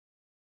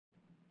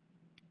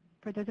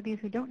For those of you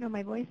who don't know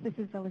my voice, this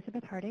is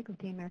Elizabeth Hardig with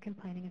the American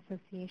Planning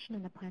Association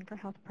and the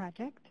Plan4Health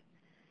project.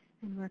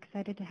 And we're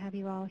excited to have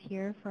you all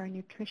here for our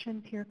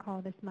nutrition peer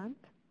call this month.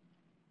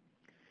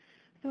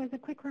 So as a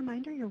quick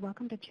reminder, you're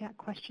welcome to chat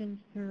questions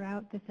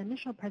throughout this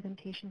initial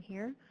presentation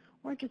here,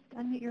 or just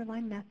unmute your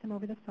line and ask them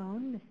over the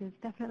phone. This is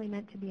definitely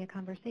meant to be a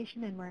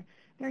conversation, and we're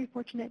very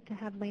fortunate to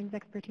have Laine's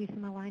expertise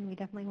in the line. We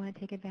definitely want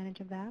to take advantage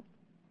of that.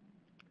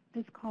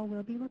 This call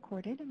will be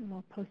recorded, and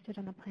we'll post it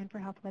on the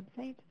Plan4Health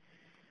website,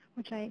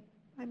 which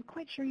I'm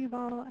quite sure you've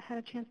all had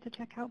a chance to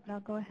check out, but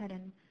I'll go ahead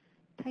and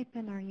type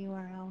in our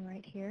URL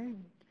right here.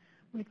 And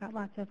we've got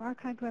lots of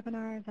archived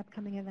webinars,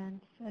 upcoming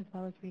events, as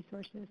well as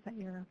resources that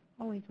you're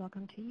always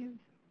welcome to use.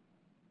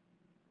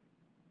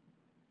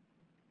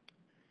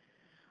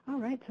 All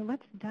right, so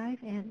let's dive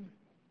in.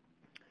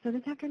 So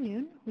this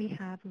afternoon, we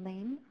have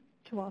Laine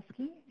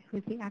Cidlowski, who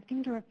is the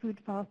Acting Food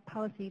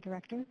Policy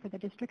Director for the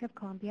District of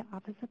Columbia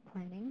Office of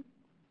Planning.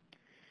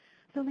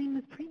 So Laine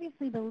was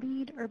previously the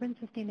lead urban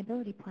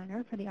sustainability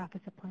planner for the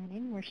Office of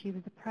Planning, where she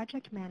was the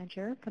project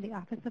manager for the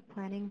Office of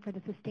Planning for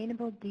the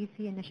Sustainable DC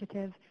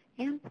Initiative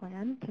and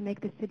Plan to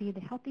make the city the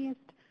healthiest,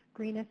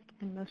 greenest,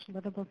 and most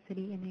livable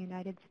city in the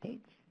United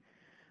States.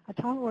 A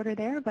tall order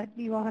there, but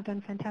you all have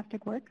done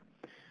fantastic work.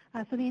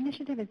 So the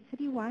initiative is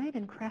citywide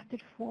and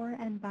crafted for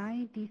and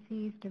by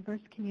DC's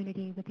diverse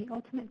community with the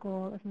ultimate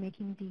goal of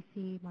making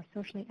DC more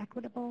socially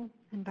equitable,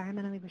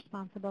 environmentally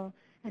responsible,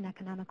 and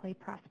economically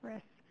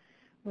prosperous,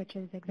 which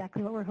is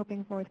exactly what we're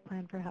hoping for with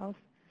Plan4Health.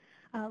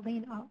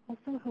 Laine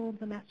also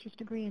holds a master's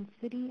degree in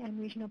city and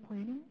regional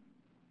planning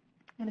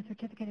and a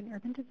certificate in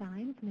urban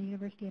design from the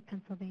University of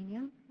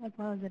Pennsylvania, as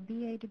well as a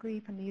BA degree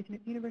from the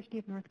University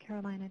of North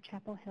Carolina,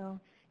 Chapel Hill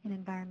in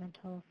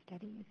environmental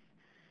studies.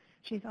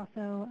 She's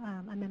also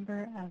a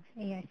member of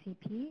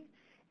AICP,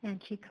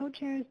 and she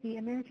co-chairs the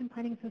American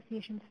Planning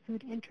Association's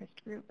Food Interest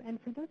Group. And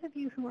for those of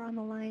you who are on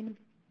the line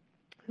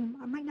who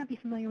might not be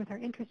familiar with our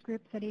interest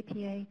groups at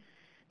APA,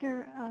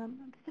 they're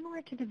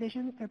similar to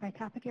divisions. They're by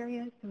topic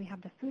areas. So we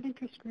have the Food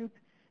Interest Group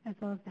as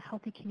well as the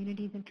Healthy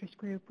Communities Interest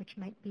Group, which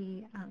might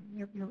be,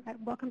 you're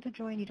welcome to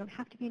join. You don't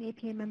have to be an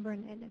APA member,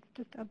 and it's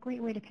just a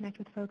great way to connect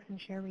with folks and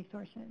share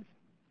resources.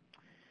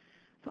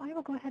 So I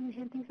will go ahead and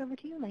hand things over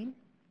to you, Laine.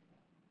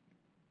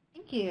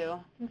 Thank you.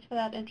 Thanks for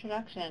that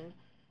introduction.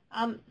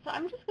 So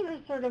I'm just going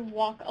to sort of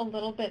walk a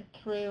little bit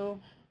through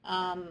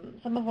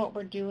some of what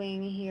we're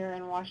doing here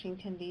in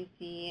Washington,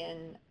 D.C.,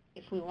 and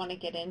if we want to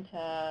get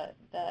into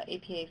the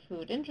APA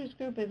Food Interest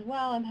Group as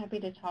well, I'm happy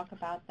to talk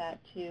about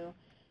that too.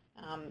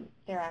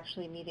 They're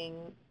actually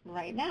meeting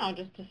right now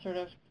just to sort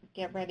of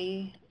get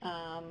ready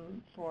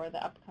for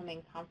the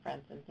upcoming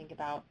conference and think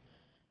about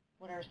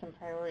what are some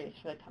priorities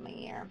for the coming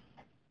year.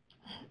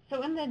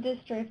 So in the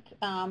district,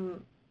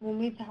 when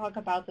we talk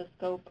about the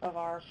scope of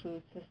our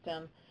food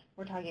system,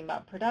 we're talking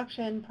about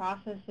production,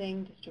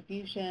 processing,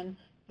 distribution,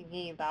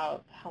 thinking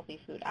about healthy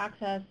food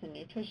access and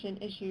nutrition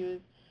issues.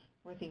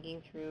 We're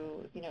thinking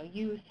through,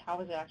 use, how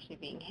is it actually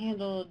being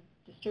handled,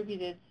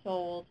 distributed,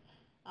 sold,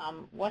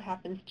 what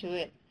happens to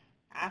it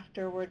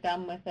after we're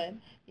done with it.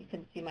 You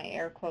can see my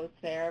air quotes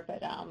there,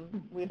 but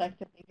we like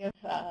to think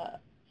of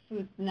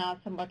food not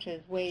so much as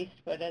waste,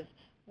 but as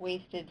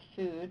wasted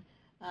food.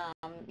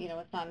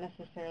 It's not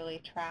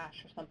necessarily trash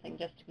or something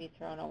just to be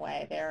thrown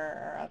away.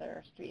 There are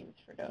other streams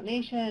for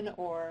donation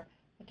or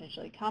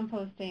potentially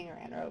composting or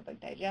anaerobic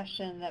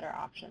digestion that are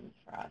options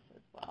for us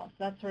as well. So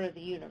that's sort of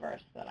the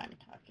universe that I'm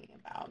talking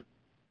about.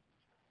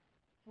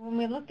 When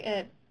we look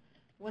at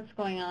what's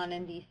going on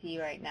in DC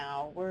right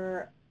now,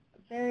 we're a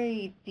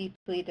very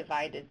deeply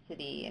divided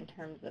city in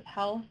terms of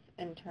health,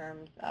 in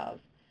terms of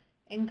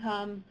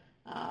income.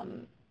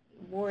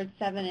 Ward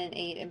 7 and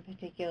 8 in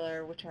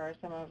particular, which are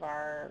some of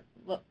our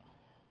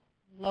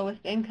lowest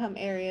income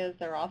areas,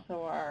 there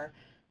also are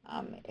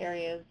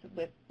areas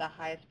with the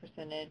highest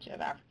percentage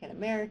of African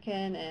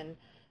American and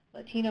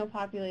Latino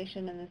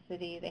population in the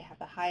city. They have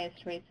the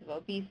highest rates of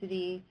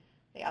obesity.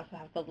 They also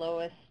have the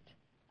lowest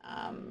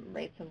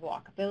rates of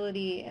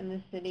walkability in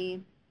the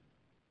city.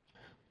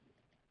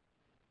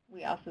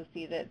 We also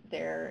see that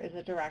there is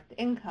a direct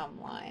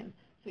income line.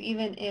 So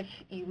even if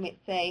you may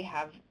say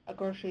have a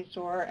grocery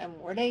store in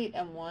Ward 8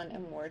 and one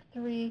in Ward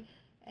 3,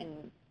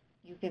 and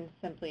you can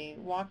simply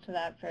walk to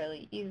that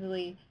fairly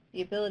easily,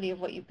 the ability of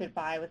what you could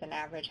buy with an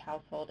average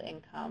household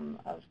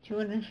income of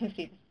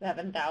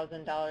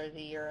 $257,000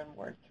 a year in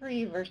Ward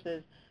 3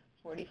 versus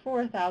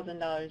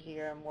 $44,000 a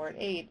year in Ward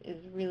 8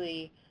 is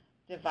really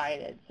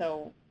divided.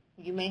 So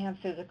you may have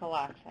physical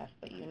access,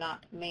 but you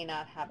may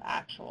not have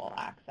actual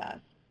access.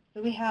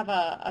 So we have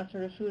a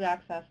sort of food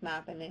access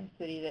map in the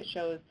city that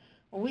shows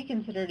what we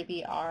consider to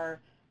be our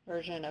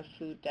version of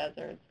food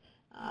deserts.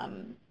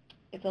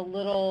 It's a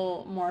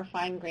little more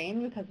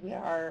fine-grained because we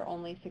are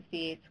only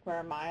 68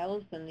 square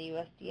miles than the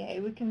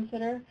USDA would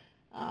consider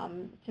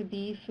to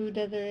be food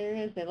desert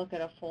areas. They look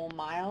at a full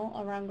mile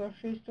around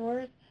grocery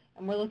stores,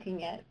 and we're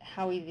looking at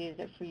how easy is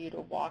it for you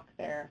to walk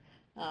there,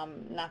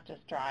 not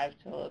just drive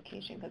to a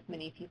location, because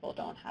many people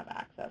don't have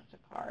access to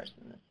cars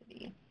in the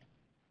city.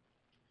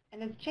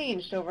 And it's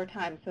changed over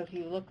time. So if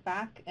you look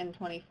back in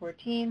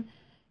 2014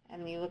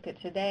 and you look at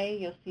today,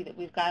 you'll see that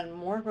we've gotten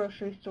more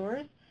grocery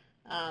stores,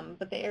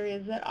 but the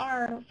areas that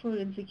are food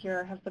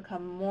insecure have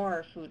become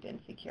more food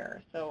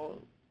insecure.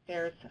 So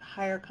there's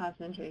higher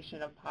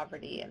concentration of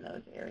poverty in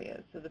those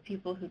areas. So the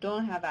people who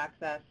don't have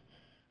access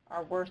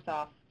are worse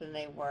off than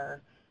they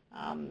were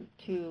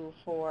 2,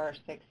 4,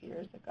 6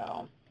 years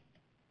ago.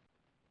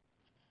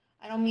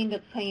 I don't mean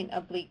to paint a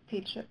bleak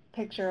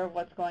picture of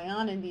what's going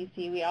on in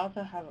DC. We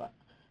also have a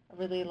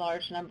really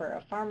large number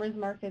of farmers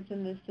markets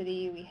in the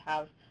city. We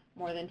have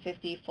more than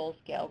 50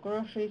 full-scale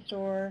grocery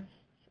stores.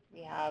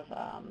 We have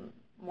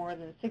more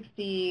than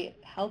 60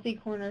 healthy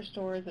corner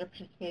stores that are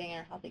participating in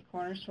our Healthy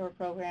Corner Store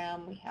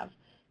program. We have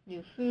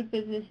new food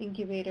business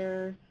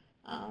incubators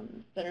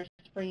that are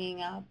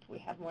springing up. We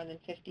have more than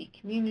 50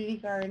 community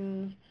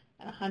gardens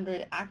and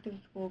 100 active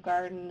school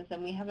gardens,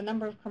 and we have a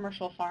number of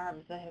commercial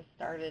farms that have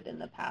started in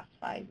the past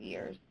 5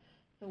 years.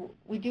 So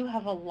we do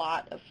have a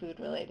lot of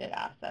food-related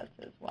assets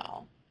as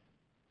well.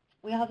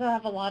 We also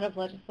have a lot of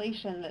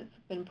legislation that's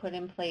been put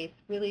in place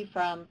really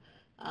from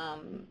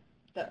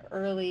the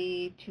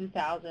early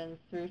 2000s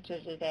through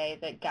to today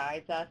that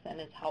guides us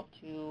and has helped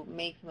to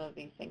make some of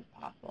these things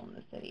possible in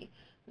the city.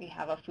 We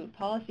have a Food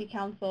Policy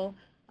Council,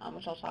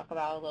 which I'll talk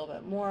about a little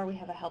bit more. We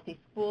have a Healthy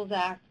Schools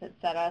Act that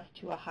set us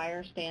to a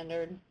higher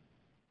standard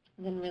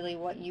than really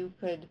what you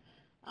could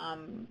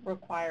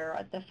require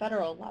at the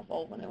federal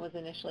level when it was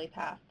initially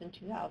passed in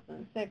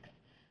 2006.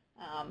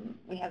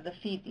 We have the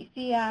Feed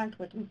DC Act,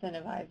 which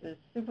incentivizes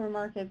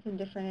supermarkets in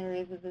different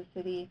areas of the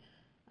city.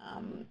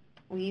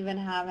 We even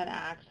have an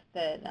act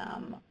that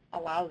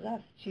allows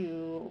us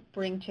to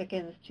bring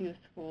chickens to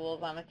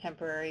schools on a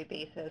temporary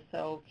basis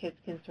so kids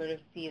can sort of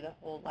see the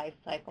whole life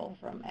cycle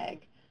from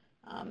egg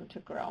to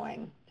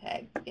growing to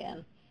egg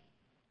skin.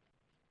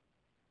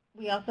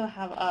 We also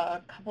have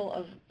a couple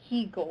of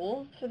key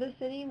goals for the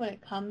city when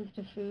it comes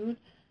to food.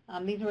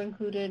 These were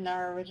included in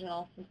our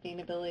original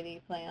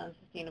sustainability plan,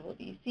 Sustainable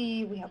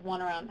DC. We have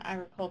one around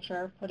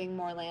agriculture, putting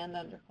more land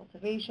under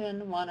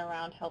cultivation, one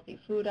around healthy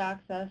food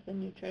access and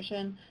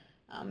nutrition,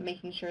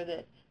 making sure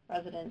that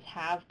residents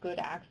have good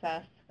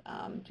access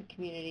to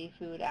community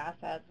food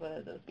assets,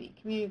 whether those be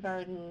community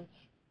gardens,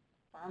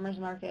 farmers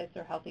markets,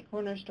 or healthy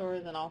corner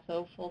stores, and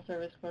also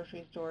full-service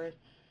grocery stores.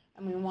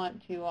 And we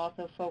want to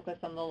also focus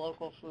on the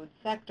local food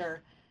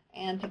sector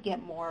and to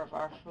get more of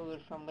our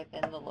food from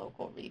within the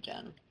local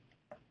region.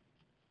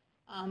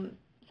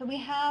 So we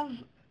have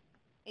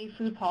a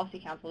Food Policy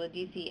Council, the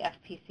DC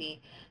FPC,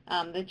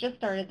 that just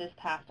started this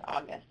past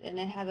August, and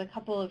it has a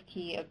couple of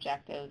key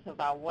objectives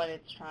about what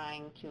it's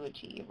trying to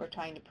achieve. We're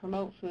trying to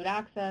promote food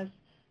access,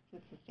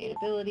 food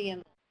sustainability,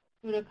 and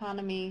food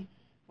economy.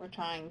 We're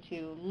trying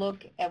to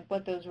look at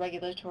what those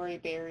regulatory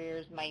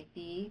barriers might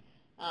be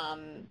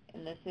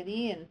in the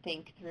city and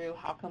think through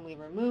how can we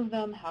remove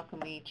them, how can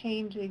we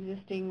change the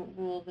existing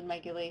rules and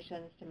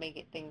regulations to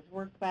make things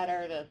work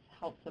better, to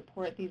help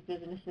support these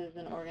businesses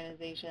and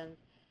organizations.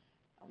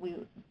 We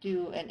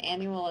do an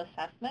annual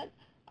assessment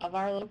of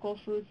our local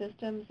food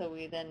system, so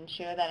we then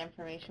share that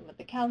information with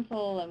the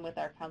council and with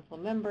our council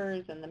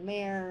members and the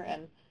mayor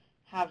and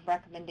have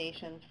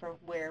recommendations for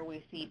where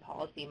we see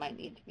policy might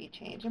need to be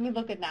changed. And we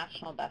look at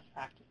national best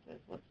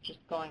practices, what's just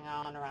going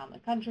on around the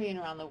country and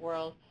around the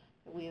world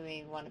that we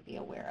may want to be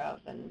aware of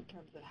in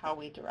terms of how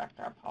we direct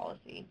our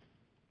policy.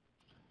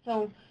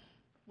 So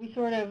we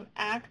sort of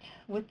act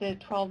with the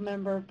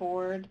 12-member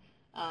board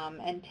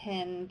and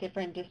 10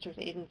 different district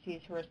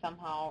agencies who are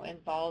somehow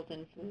involved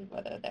in food,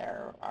 whether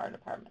they're our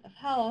Department of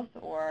Health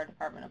or our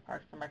Department of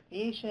Parks and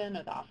Recreation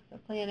or the Office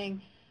of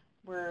Planning.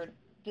 We're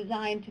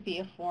designed to be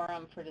a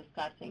forum for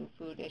discussing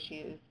food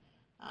issues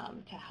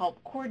to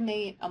help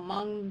coordinate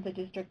among the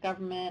district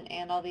government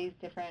and all these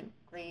different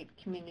great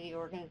community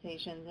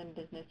organizations and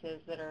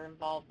businesses that are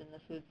involved in the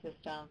food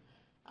system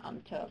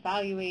to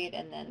evaluate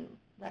and then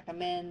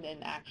recommend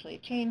and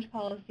actually change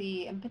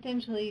policy and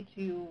potentially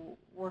to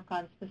work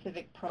on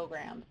specific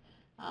programs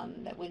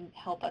that would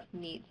help us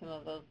meet some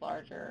of those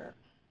larger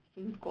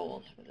food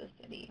goals for the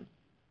city.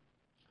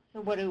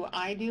 So what do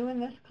I do in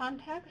this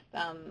context?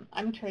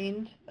 I'm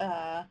trained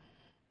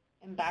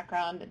in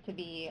background to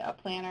be a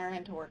planner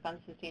and to work on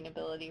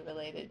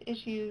sustainability-related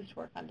issues, to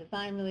work on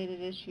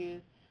design-related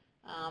issues.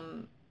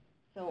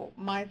 So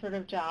my sort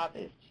of job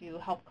is to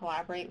help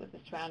collaborate with the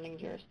surrounding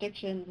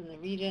jurisdictions in the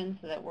region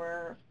so that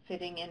we're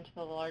fitting into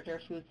the larger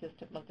food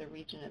system of the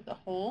region as a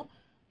whole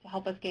to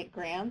help us get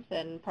grants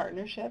and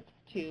partnerships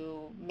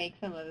to make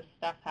some of this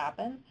stuff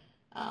happen,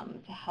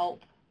 to help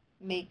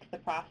make the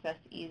process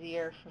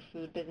easier for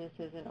food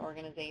businesses and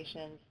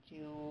organizations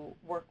to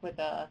work with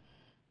the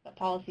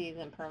policies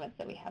and permits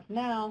that we have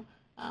now,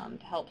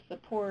 to help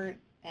support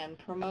and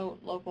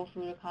promote local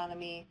food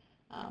economy,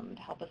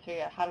 to help us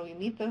figure out how do we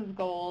meet those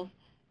goals,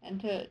 and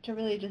to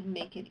really just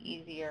make it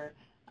easier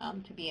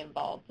to be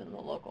involved in the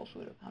local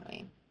food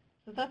economy.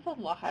 So that's a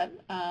lot,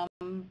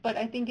 but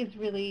I think it's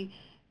really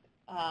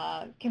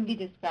can be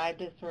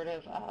described as sort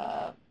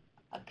of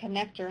a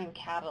connector and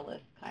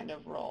catalyst kind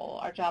of role.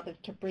 Our job is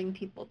to bring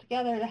people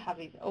together, to have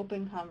these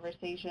open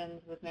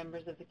conversations with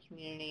members of the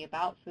community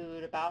about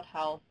food, about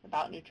health,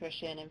 about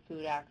nutrition and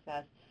food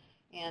access,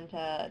 and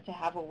to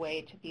have a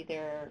way to be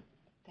there,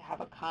 to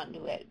have a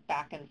conduit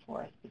back and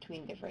forth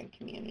between different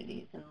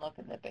communities and look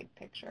at the big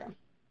picture.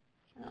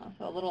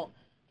 So a little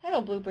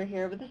title blooper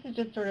here, but this is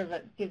just sort of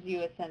gives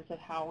you a sense of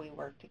how we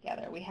work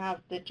together. We have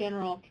the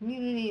general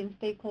community and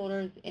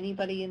stakeholders,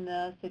 anybody in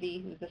the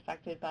city who's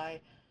affected by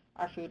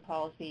our food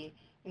policy.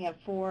 We have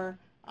 4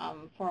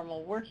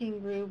 formal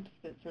working groups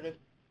that sort of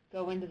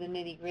go into the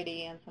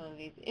nitty-gritty on some of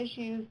these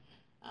issues.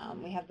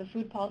 We have the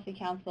Food Policy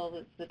Council,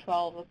 that's the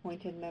 12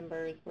 appointed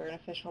members. We're an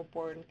official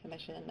board and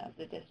commission of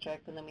the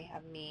district, and then we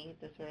have me,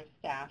 the sort of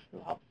staff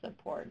who helps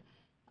support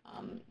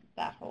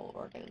that whole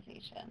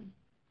organization.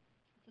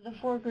 So the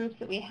 4 groups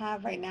that we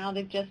have right now,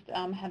 they've just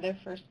had their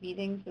first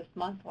meetings this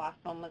month. The last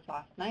one was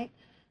last night.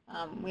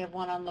 We have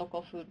one on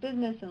local food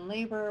business and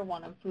labor,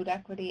 one on food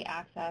equity,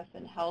 access,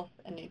 and health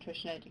and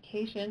nutrition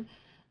education,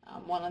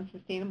 one on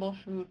sustainable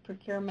food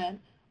procurement,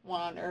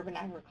 one on urban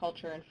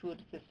agriculture and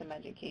food system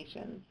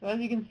education. So as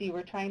you can see,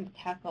 we're trying to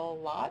tackle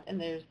a lot, and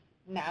there's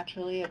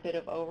naturally a bit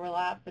of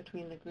overlap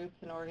between the groups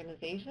and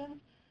organizations,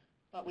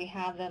 but we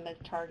have them as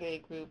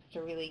targeted groups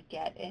to really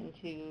get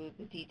into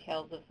the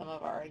details of some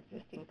of our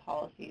existing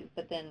policies.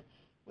 But then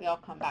we all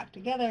come back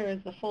together as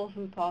the full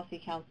Food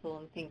Policy Council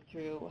and think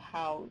through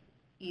how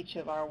each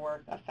of our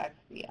work affects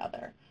the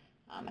other,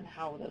 and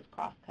how those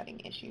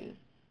cross-cutting issues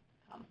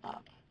come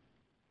up.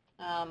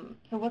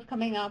 So what's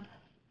coming up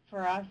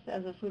for us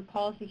as a Food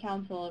Policy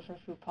Council or for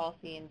food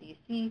policy in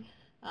DC?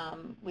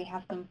 We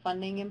have some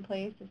funding in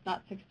place. It's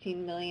not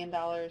 $16 million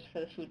for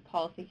the Food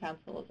Policy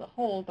Council as a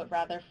whole, but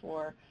rather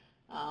for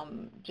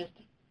just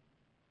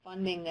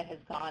funding that has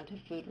gone to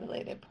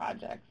food-related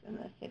projects in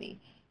the city.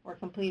 We're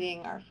completing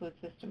our food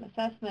system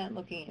assessment,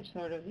 looking at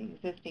sort of the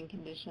existing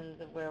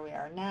conditions of where we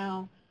are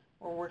now.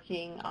 We're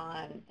working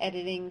on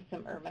editing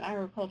some urban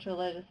agriculture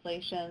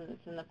legislation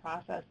that's in the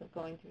process of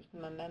going through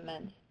some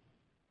amendments.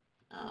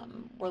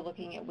 We're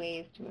looking at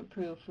ways to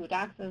improve food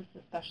access,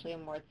 especially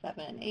in Wards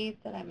 7 and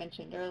 8 that I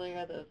mentioned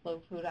earlier, those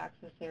low food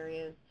access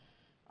areas.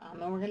 And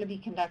we're going to be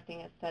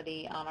conducting a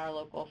study on our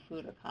local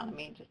food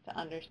economy just to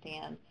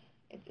understand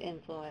its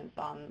influence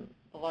on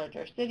the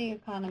larger city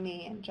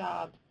economy and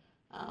jobs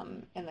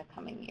in the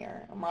coming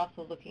year. And we're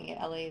also looking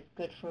at LA's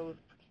good food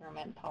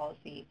procurement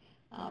policy,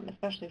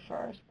 especially for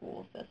our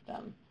school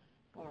system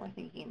when we're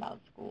thinking about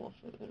school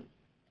food.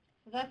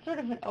 So that's sort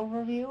of an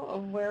overview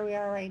of where we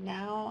are right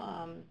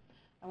now.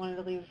 I wanted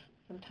to leave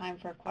some time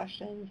for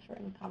questions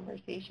and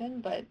conversation,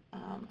 but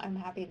I'm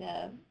happy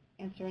to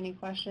answer any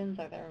questions,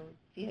 either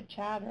via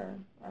chat or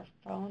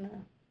phone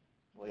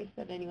or voice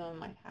that anyone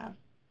might have.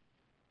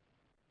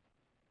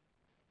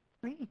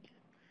 Great.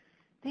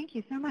 Thank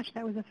you so much.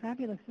 That was a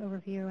fabulous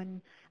overview,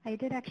 and I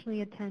did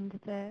actually attend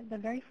the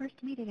very first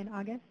meeting in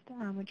August,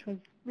 which was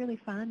really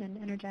fun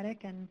and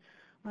energetic, and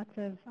lots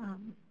of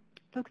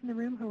folks in the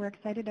room who were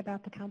excited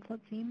about the council,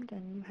 it seemed,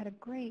 and you had a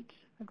great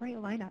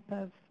lineup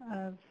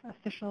of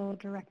official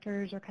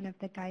directors or kind of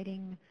the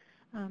guiding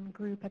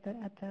group at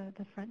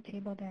the front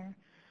table there.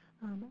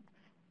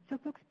 So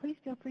folks, please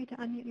feel free to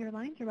unmute your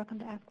lines. You're welcome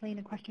to ask Laine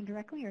a question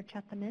directly or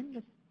chat them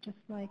in, just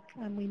like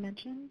we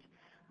mentioned.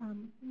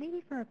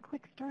 Maybe for a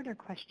quick starter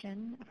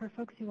question for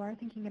folks who are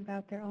thinking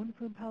about their own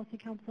food policy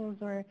councils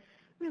or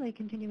really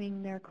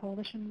continuing their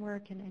coalition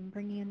work and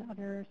bringing in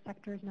other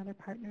sectors and other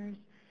partners,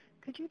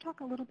 could you talk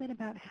a little bit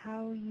about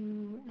how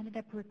you ended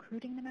up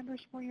recruiting the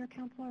members for your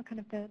council, or kind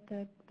of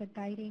the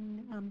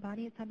guiding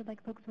body? It sounded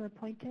like folks were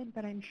appointed,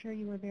 but I'm sure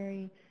you were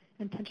very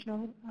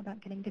intentional about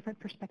getting different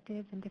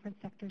perspectives and different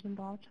sectors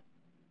involved.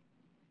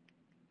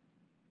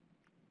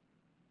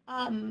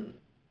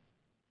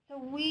 So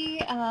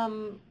we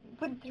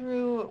went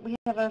through, we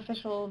have an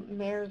official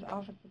Mayor's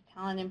Office of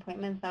Talent and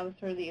Appointments. That was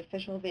sort of the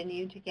official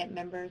venue to get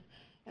members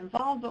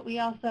involved, but we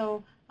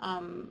also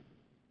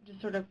just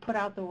sort of put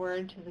out the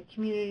word to the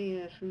community,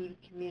 the food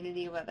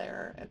community,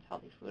 whether it's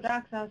healthy food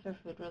access or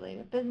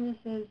food-related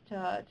businesses,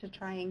 to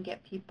try and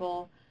get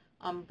people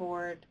on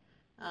board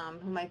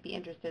who might be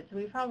interested. So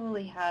we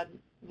probably had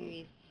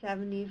maybe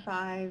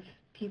 75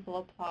 people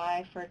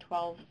apply for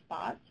 12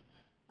 spots,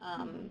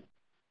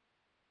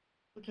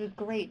 which was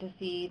great to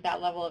see that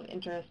level of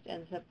interest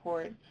and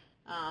support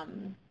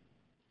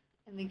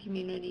in the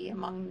community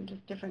among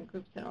just different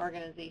groups and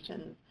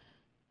organizations.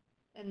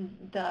 And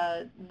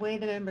the way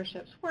the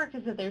memberships work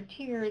is that they're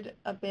tiered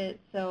a bit,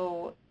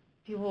 so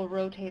people will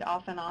rotate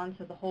off and on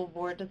so the whole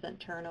board doesn't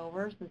turn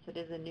over, since it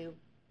is a new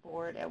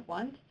board at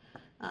once.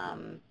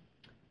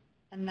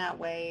 And that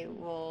way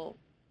we'll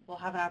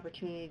have an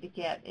opportunity to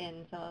get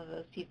in some of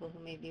those people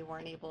who maybe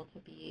weren't able to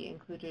be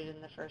included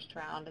in the first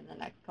round in the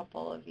next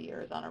couple of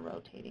years on a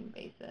rotating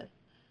basis.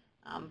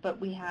 But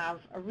we have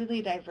a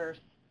really diverse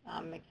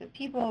mix of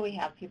people. We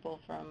have people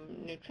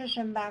from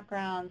nutrition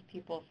backgrounds,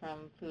 people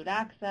from food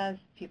access,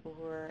 people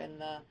who are in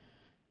the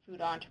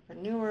food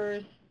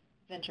entrepreneurs,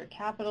 venture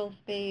capital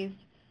space,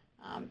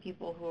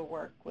 people who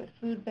work with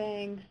food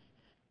banks,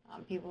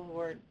 people who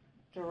are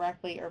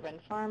directly urban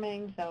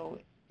farming, so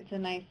it's a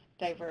nice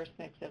diverse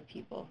mix of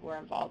people who are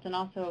involved, and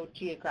also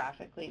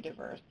geographically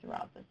diverse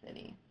throughout the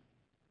city.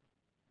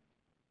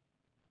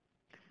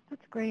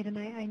 That's great, and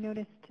I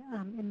noticed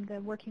in the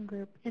working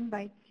group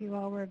invites you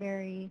all were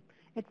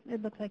it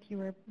looked like you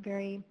were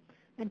very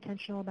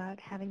intentional about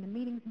having the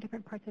meetings in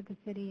different parts of the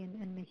city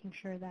and making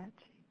sure that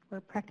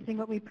we're practicing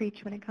what we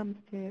preach when it comes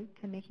to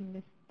making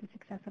this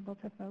accessible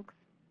to folks.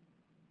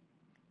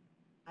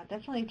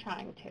 Definitely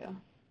trying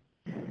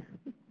to.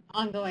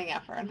 Ongoing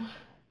effort.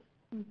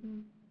 Mm-hmm.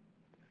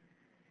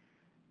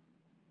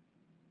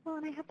 Well,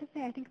 and I have to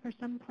say, I think for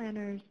some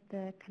planners,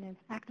 the kind of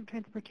active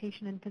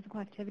transportation and physical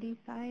activity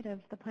side of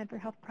the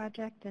Plan4Health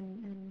project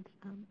and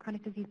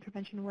chronic disease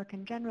prevention work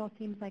in general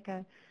seems like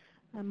a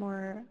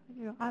more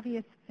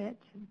obvious fit.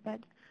 But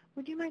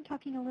would you mind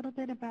talking a little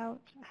bit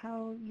about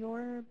how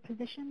your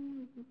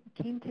position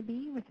came to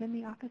be within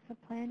the Office of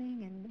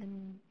Planning,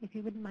 and if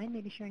you wouldn't mind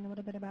maybe sharing a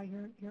little bit about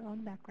your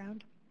own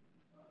background?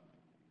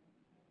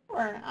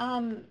 Sure.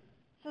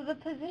 So the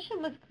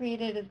position was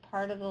created as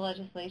part of the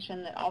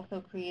legislation that also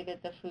created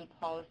the Food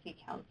Policy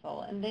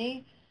Council, and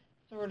they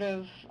sort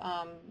of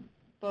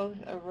both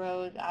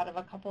arose out of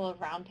a couple of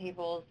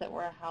roundtables that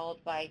were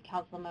held by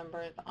council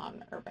members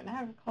on urban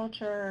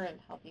agriculture and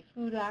healthy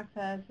food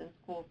access and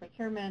school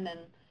procurement. And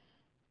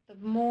the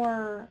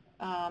more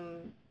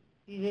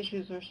these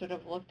issues were sort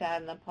of looked at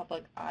in the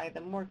public eye,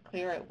 the more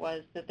clear it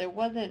was that there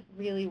wasn't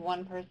really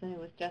one person who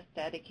was just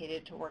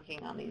dedicated to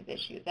working on these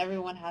issues.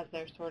 Everyone has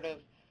their sort of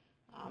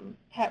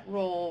pet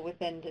role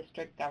within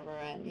district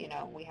government.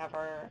 We have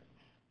our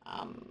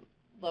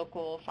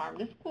local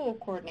farm-to-school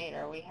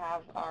coordinator. We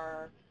have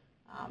our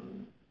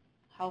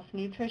health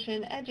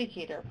nutrition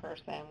educator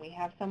person. We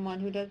have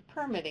someone who does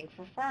permitting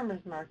for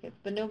farmers markets,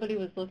 but nobody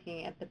was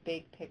looking at the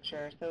big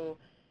picture. So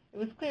it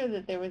was clear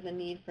that there was a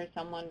need for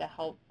someone to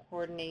help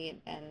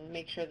coordinate and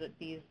make sure that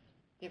these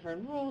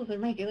different rules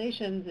and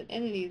regulations and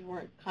entities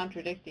weren't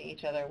contradicting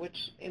each other, which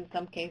in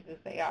some cases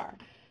they are,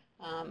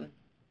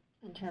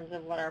 in terms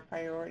of what our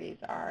priorities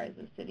are as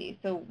a city.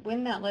 So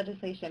when that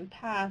legislation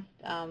passed,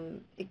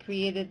 it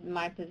created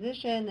my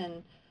position,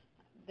 and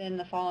then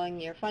the following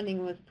year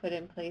funding was put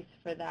in place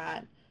for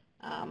that.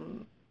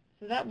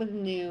 So that was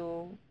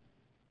new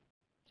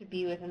to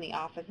be within the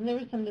office. And there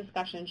was some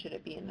discussion, should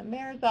it be in the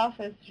mayor's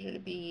office, should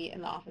it be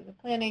in the Office of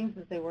Planning,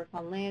 since they work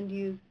on land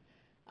use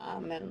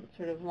and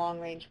sort of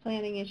long-range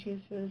planning issues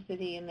for the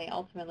city, and they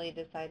ultimately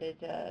decided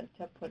to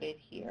put it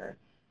here.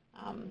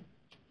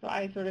 So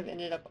I sort of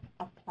ended up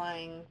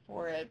applying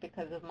for it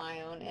because of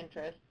my own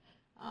interest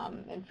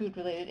in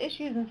food-related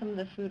issues and some of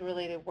the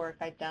food-related work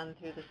I'd done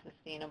through the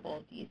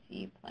Sustainable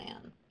DC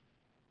plan.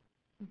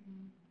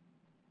 Mm-hmm.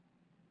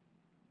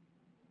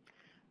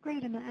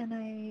 Great,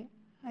 and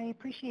I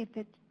appreciate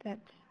that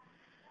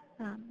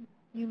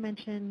you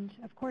mentioned,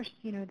 of course,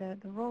 the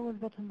role of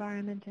built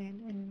environment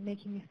and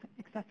making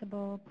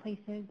accessible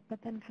places, but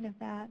then kind of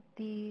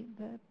the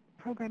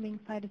programming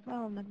side as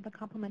well, and the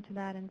complement to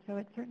that. And so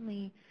it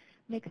certainly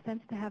makes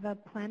sense to have a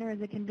planner as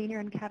a convener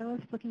and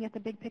catalyst looking at the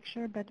big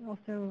picture, but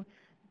also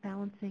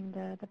balancing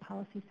the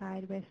policy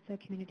side with the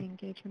community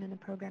engagement and the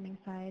programming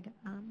side,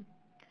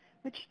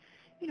 which,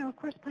 of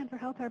course,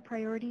 Plan4Health, our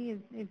priority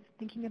is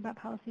thinking about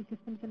policy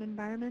systems and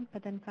environment,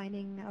 but then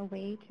finding a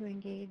way to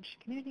engage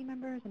community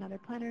members and other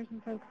planners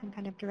and folks in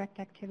kind of direct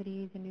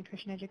activities and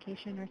nutrition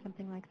education or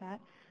something like that.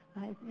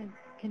 It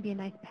can be a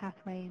nice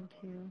pathway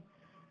into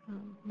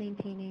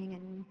maintaining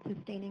and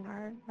sustaining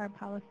our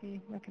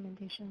policy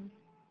recommendations.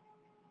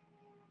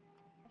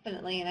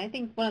 Definitely, and I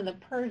think one of the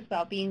perks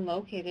about being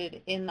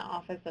located in the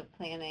Office of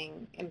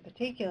Planning in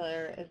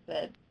particular is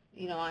that,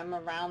 I'm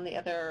around the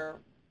other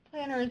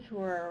planners who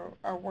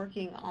are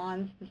working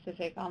on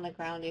specific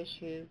on-the-ground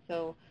issues.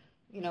 So,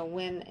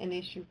 when an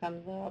issue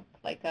comes up,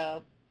 like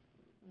a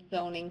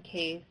zoning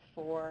case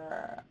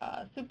for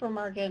a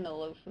supermarket in a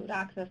low food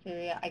access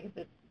area, I get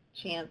the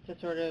chance to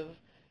sort of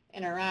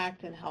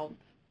interact and help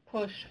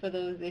push for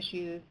those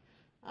issues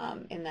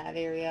in that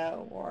area,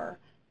 or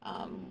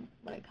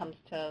when it comes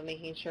to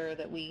making sure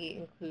that we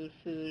include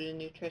food and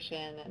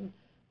nutrition and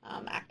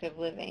active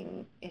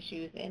living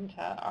issues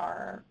into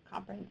our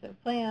comprehensive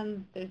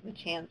plan, there's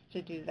a chance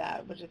to do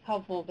that, which is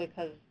helpful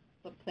because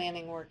the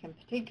planning work in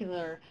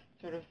particular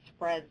sort of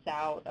spreads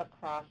out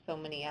across so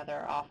many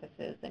other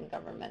offices and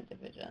government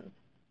divisions.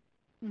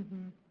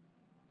 Mm-hmm.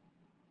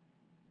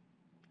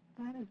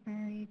 That is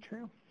very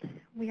true.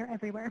 We are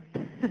everywhere.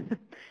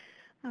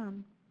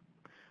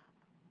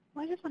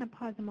 Well, I just want to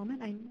pause a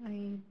moment.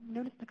 I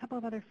noticed a couple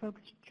of other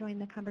folks join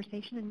the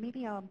conversation, and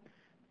maybe I'll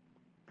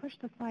push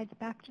the slides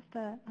back just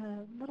a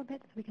little bit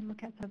so we can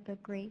look at some of the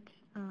great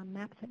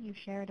maps that you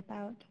shared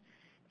about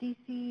DC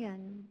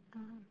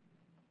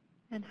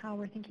and how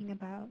we're thinking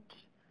about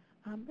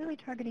really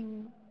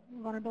targeting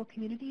vulnerable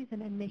communities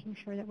and making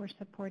sure that we're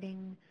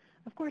supporting,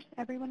 of course,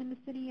 everyone in the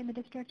city and the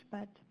district,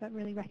 but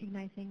really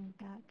recognizing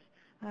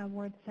that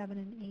Ward 7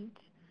 and 8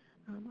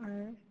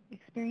 are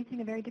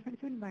experiencing a very different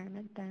food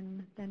environment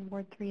than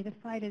Ward 3. This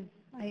slide is,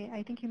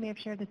 I think you may have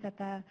shared this at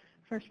the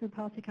first Food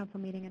Policy Council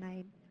meeting, and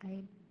I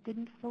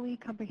didn't fully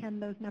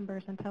comprehend those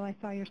numbers until I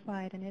saw your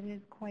slide, and it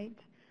is quite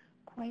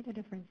a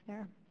difference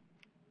there.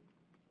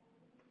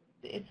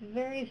 It's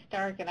very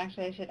stark, and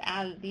actually I should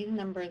add these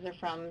numbers are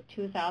from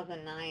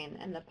 2009,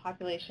 and the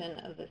population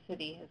of the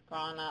city has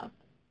gone up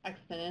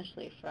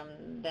exponentially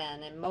from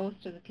then, and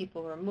most of the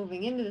people who are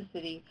moving into the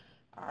city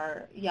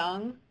are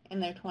young, in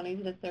their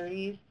 20s to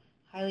 30s,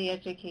 highly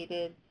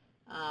educated,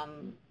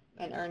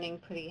 and earning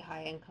pretty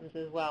high incomes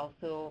as well.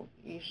 So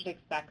you should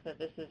expect that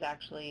this is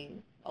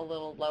actually a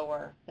little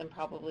lower than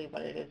probably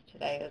what it is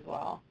today as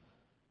well.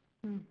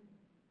 Hmm.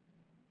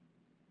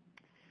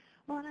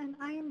 Well, and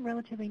I am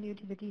relatively new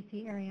to the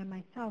DC area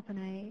myself,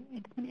 and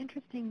it's been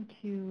interesting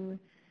to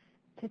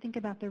think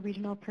about the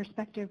regional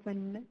perspective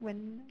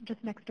when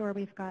just next door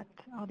we've got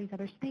all these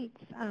other states.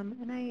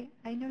 And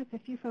I noticed a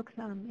few folks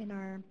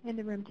in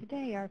the room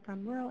today are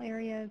from rural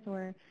areas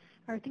or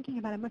are thinking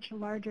about a much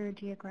larger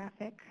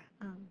geographic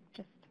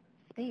just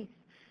space.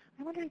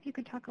 I wonder if you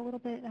could talk a little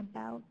bit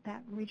about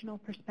that regional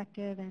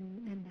perspective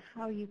and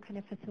how you kind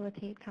of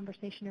facilitate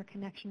conversation or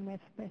connection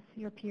with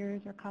your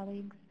peers or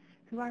colleagues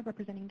who are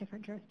representing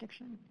different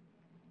jurisdictions.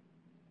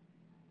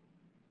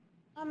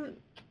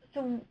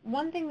 So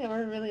one thing that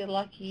we're really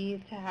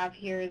lucky to have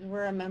here is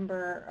we're a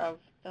member of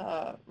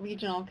the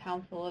Regional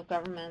Council of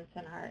Governments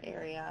in our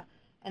area,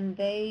 and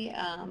they,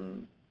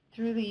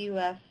 through the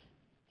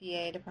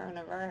USDA, Department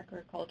of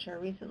Agriculture,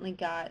 recently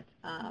got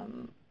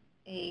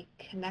a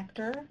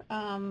connector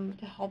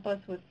to help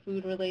us with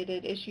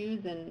food-related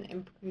issues and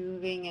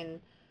improving in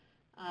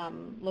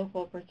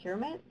local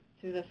procurement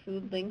through the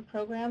Food Link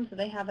program. So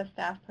they have a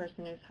staff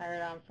person who's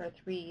hired on for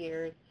 3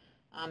 years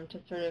to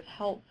sort of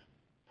help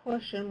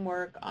push and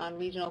work on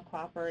regional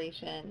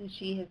cooperation.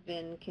 She has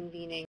been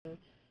convening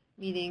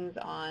meetings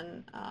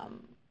on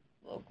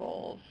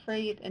local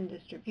freight and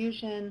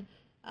distribution,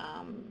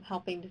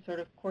 helping to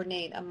sort of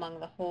coordinate among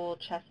the whole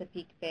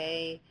Chesapeake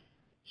Bay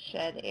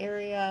shed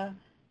area,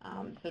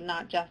 so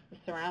not just the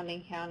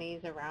surrounding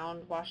counties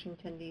around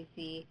Washington,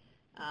 D.C.,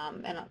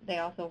 and they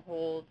also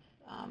hold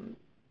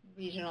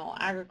regional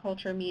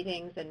agriculture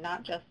meetings, and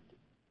not just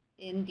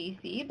in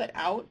D.C., but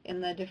out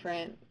in the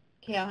different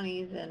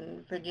counties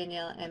in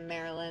Virginia and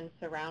Maryland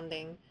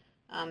surrounding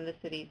the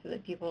city, so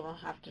that people don't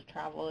have to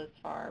travel as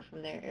far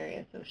from their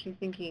area. So she's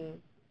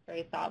thinking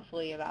very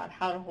thoughtfully about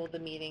how to hold the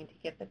meeting to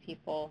get the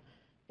people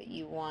that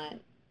you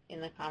want in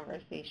the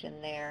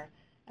conversation there.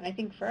 And I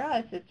think for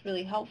us, it's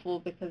really helpful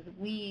because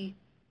we're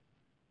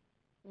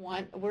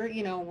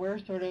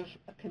sort of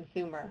a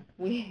consumer.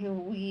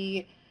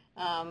 We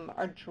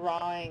are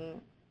drawing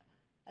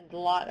a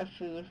lot of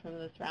food from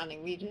the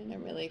surrounding region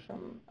and really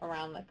from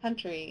around the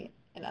country,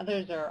 and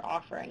others are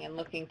offering and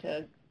looking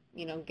to,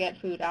 get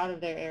food out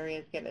of their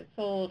areas, get it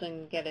sold,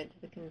 and get it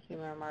to the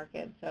consumer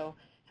market. So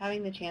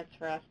having the chance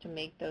for us to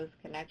make those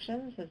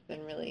connections has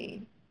been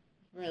really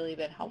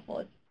been helpful.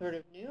 It's sort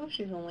of new.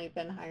 She's only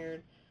been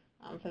hired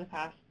for the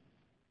past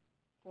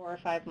 4 or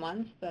 5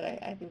 months, but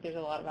I think there's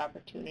a lot of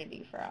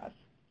opportunity for us.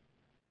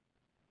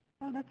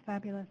 Oh, that's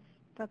fabulous.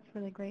 That's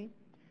really great.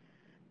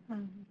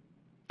 And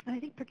I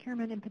think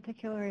procurement in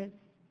particular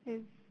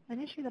is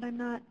an issue that I'm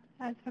not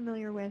as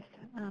familiar with,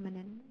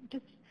 and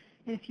just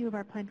in a few of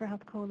our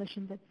Plan4Health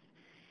coalitions,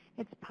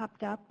 it's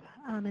popped up,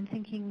 and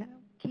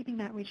keeping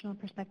that regional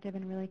perspective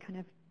and really kind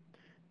of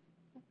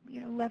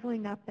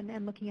leveling up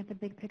and looking at the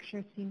big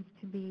picture seems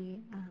to be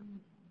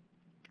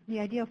the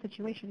ideal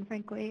situation,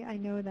 frankly. I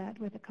know that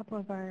with a couple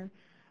of our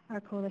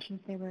coalitions,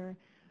 they were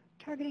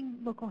targeting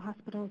local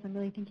hospitals and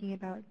really thinking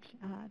about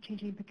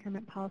changing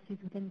procurement policies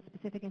within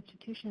specific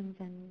institutions,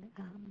 and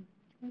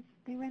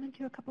they ran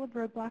into a couple of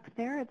roadblocks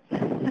there.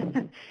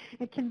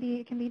 It can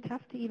be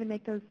tough to even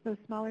make those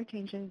smaller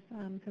changes.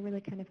 So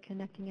really kind of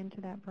connecting into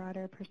that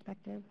broader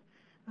perspective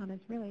is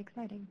really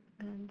exciting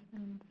and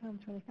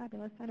sounds really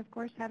fabulous. And of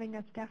course, having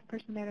a staff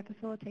person there to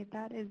facilitate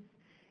that is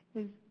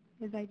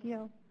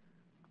ideal.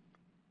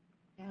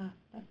 Yeah,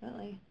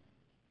 definitely.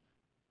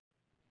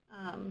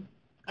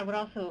 I would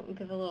also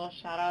give a little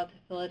shout out to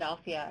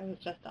Philadelphia. I was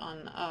just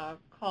on a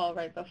call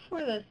right before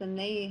this, and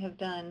they have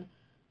done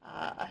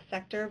a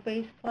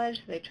sector-based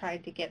pledge. They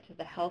tried to get to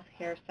the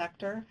healthcare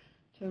sector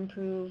to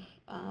improve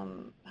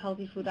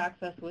healthy food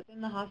access within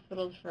the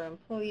hospitals for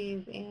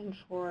employees and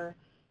for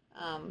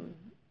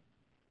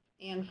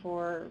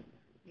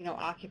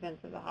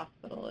occupants of the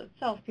hospital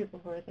itself, people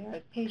who are there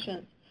as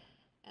patients.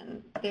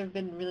 And they've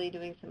been really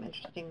doing some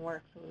interesting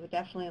work, so we would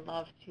definitely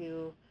love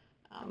to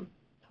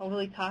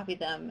totally copy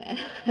them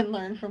and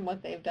learn from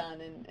what they've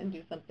done and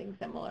do something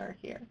similar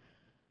here.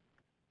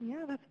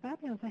 Yeah, that's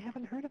fabulous. I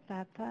haven't heard of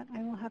that.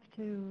 I will have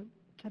to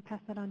pass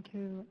that on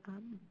to,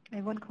 I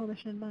have one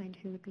coalition in mind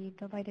who would be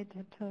delighted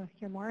to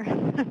hear more.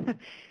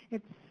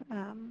 It's,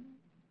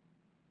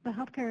 the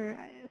healthcare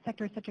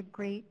sector is such a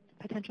great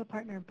potential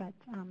partner, but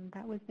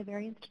that was the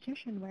very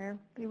institution where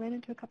we ran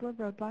into a couple of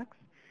roadblocks,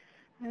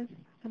 as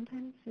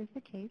sometimes is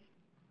the case.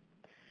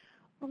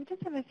 Well, we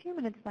just have a few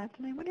minutes left,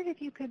 and I wondered if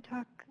you could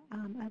talk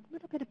a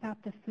little bit about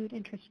the food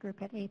interest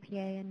group at APA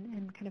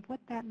and kind of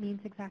what that means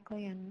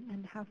exactly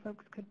and how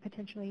folks could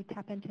potentially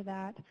tap into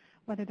that,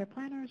 whether they're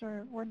planners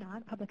or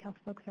not. Public health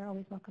folks are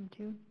always welcome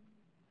too.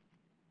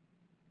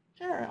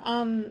 Sure.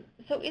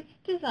 So it's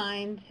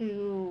designed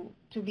to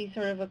be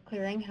sort of a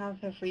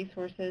clearinghouse of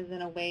resources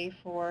in a way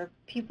for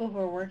people who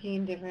are working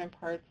in different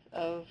parts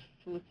of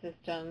food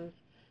systems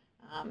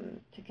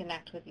to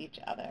connect with each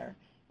other.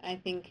 And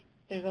I think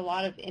there's a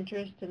lot of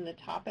interest in the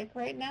topic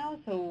right now,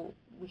 so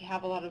we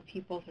have a lot of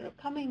people sort of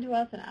coming to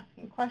us and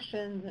asking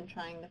questions and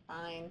trying to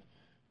find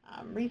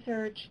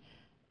research.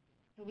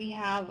 So we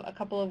have a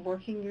couple of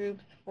working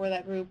groups for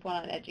that group, one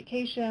on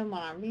education,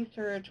 one on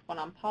research, one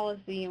on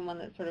policy, and one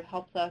that sort of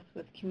helps us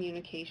with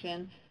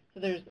communication.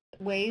 So there's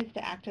ways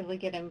to actively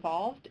get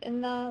involved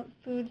in the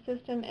food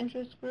system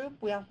interest group.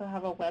 We also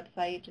have a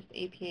website, just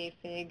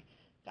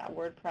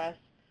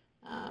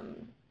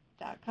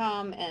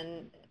apafig.wordpress.com,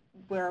 and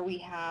where we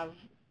have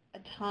a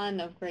ton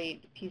of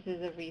great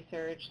pieces of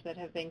research that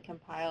have been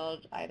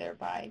compiled either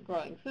by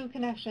Growing Food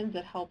Connections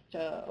that helps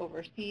to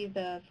oversee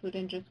the food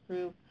interest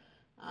group,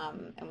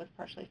 and was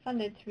partially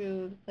funded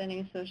through the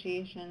Planning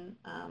Association,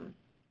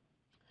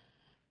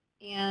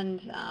 and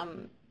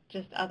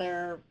just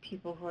other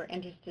people who are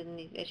interested in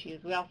these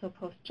issues. We also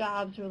post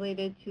jobs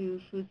related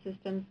to food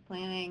systems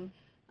planning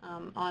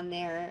on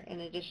there,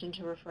 in addition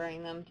to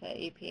referring them to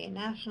APA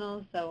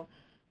National. So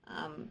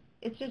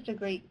it's just a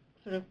great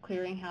sort of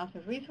clearinghouse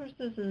of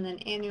resources. And then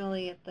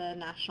annually at the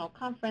national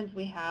conference,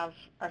 we have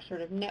our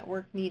sort of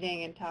network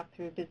meeting and talk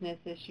through business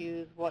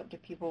issues. What do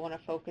people want to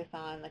focus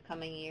on in the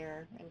coming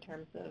year in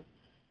terms of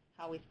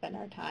how we spend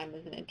our time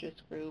as an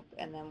interest group,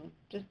 and then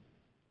just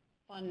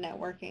fun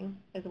networking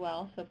as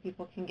well so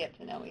people can get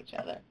to know each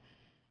other.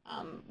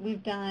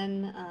 We've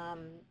done,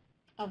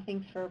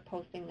 thanks for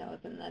posting those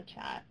in the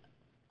chat,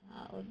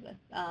 Elizabeth.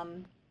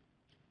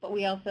 But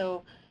we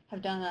also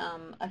have done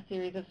a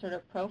series of sort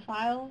of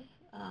profiles,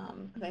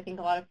 because I think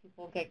a lot of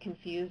people get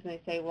confused and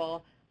they say,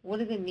 well, what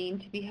does it mean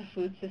to be a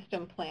food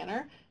system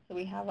planner? So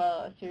we have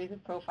a series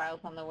of profiles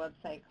on the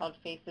website called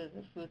Faces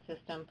of Food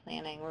System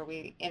Planning, where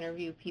we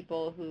interview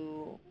people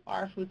who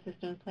are food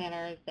systems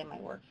planners. They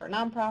might work for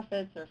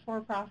nonprofits or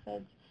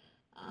for-profits.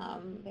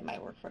 They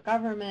might work for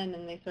government,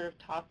 and they sort of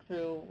talk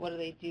through what do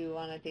they do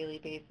on a daily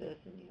basis,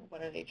 and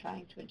what are they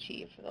trying to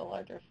achieve for the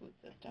larger food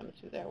systems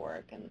through their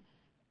work. And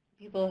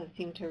people have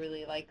seemed to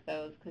really like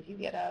those because you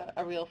get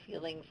a real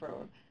feeling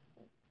for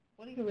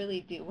what do you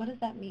really do? What does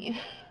that mean?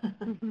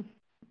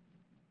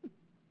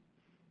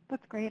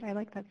 That's great. I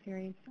like that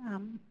series.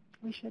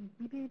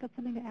 Maybe that's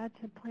something to add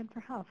to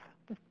Plan4Health,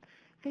 the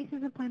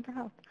Faces of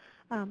Plan4Health.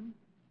 Yeah.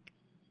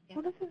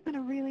 Well, this has been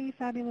a really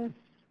fabulous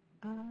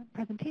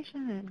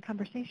presentation and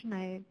conversation.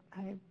 I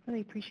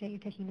really appreciate you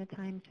taking the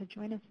time to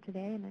join us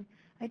today. And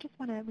I just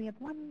want to, we have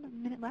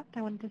 1 minute left.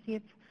 I wanted to see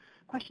if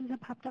questions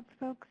have popped up,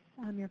 folks.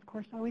 You're, of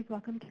course, always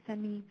welcome to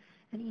send me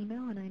an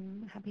email, and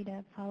I'm happy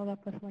to follow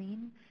up with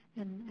Laine.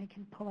 And I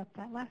can pull up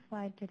that last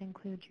slide that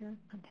includes your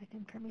contact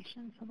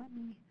information. So let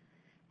me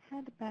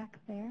head back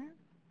there.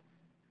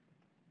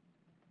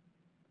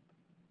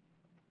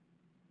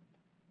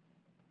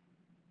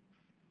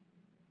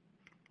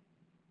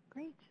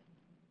 Great.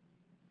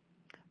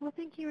 Well,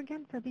 thank you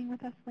again for being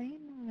with us,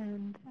 Laine,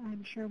 and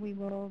I'm sure we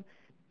will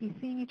be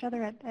seeing each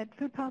other at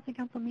Food Policy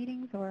Council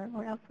meetings or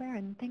elsewhere,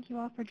 and thank you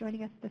all for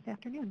joining us this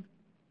afternoon.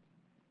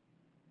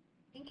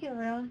 Thank you,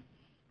 everyone.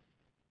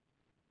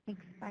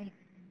 Thanks. Bye.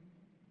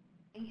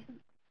 Thank you.